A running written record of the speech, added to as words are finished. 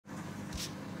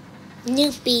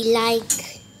Newbie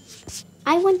like.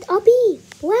 I want Obby.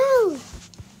 Wow.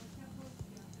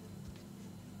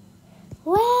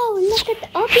 Wow, look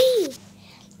at Obby.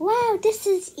 Wow, this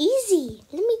is easy.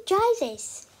 Let me try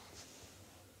this.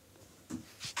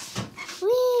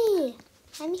 Whee!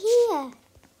 I'm here.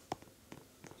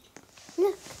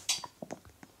 Look.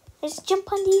 Let's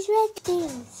jump on these red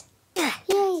things.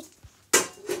 Yay.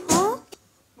 Huh?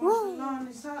 Whoa.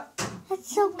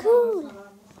 That's so cool.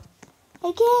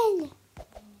 Again.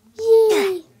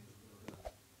 Yay.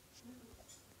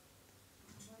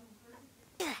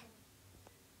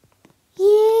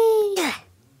 Yay.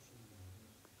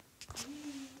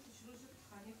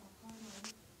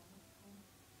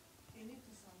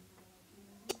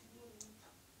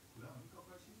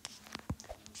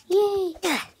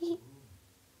 Yay.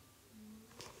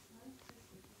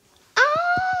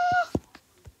 Ah!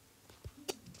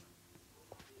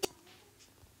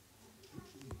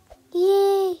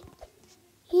 Yay.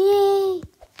 Yay.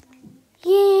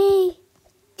 Yay.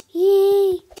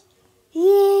 Yay.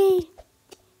 Yay.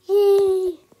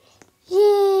 Yay.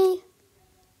 Yay.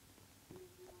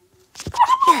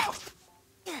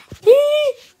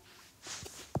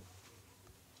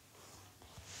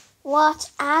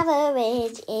 What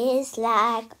average is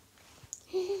like?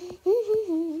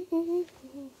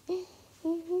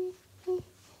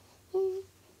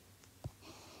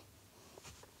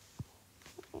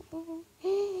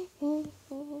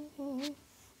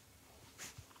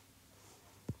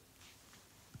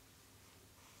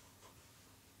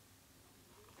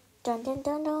 Dun dun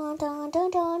dun dun dun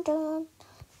dun dun dun.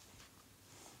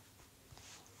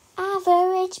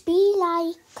 Average be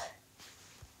like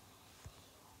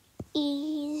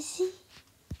easy,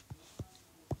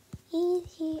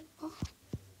 easy.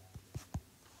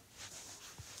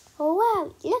 Oh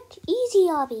wow! Look, easy,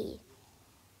 Obby.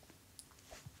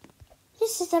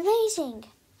 This is amazing.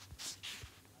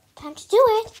 Time to do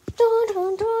it. Dun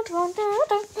dun dun dun dun dun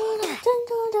dun dun dun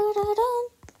dun dun dun dun.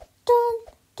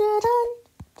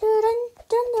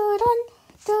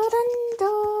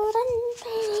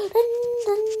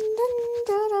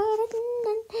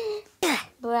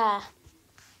 Bruh.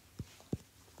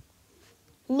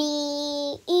 Me.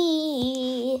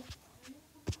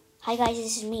 Hi guys,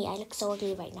 this is me. I look so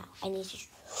ugly right now. I need to.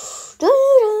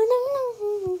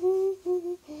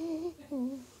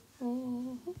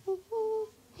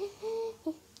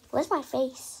 Where's my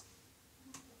face?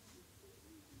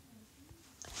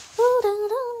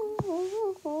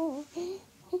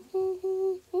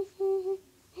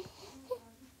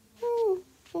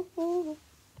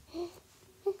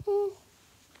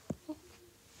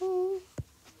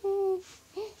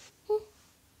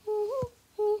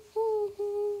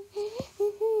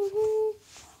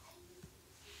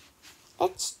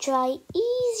 Let's try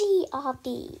easy,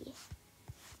 Obby.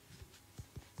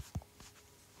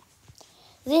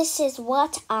 This is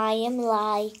what I am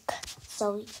like.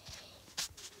 So,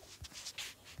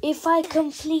 if I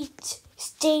complete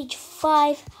stage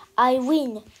 5, I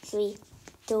win. 3,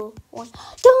 2, 1.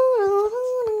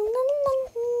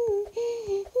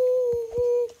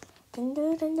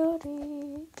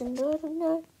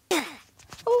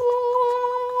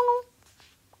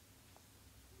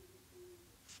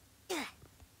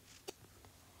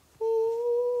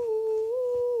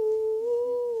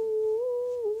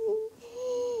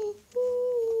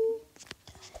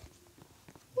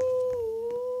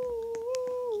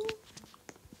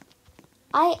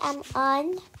 I am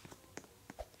on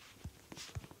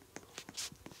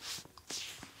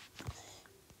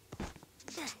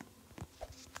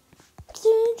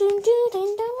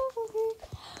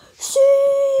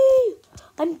See,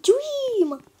 I'm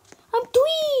Dream.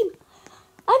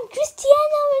 I'm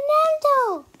Cristiano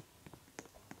Ronaldo.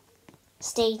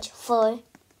 Stage 4.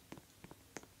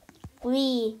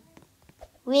 We.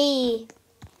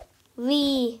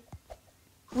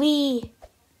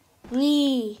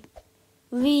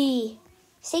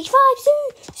 Stage 5, see,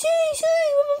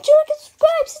 remember to like and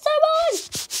subscribe since I'm on.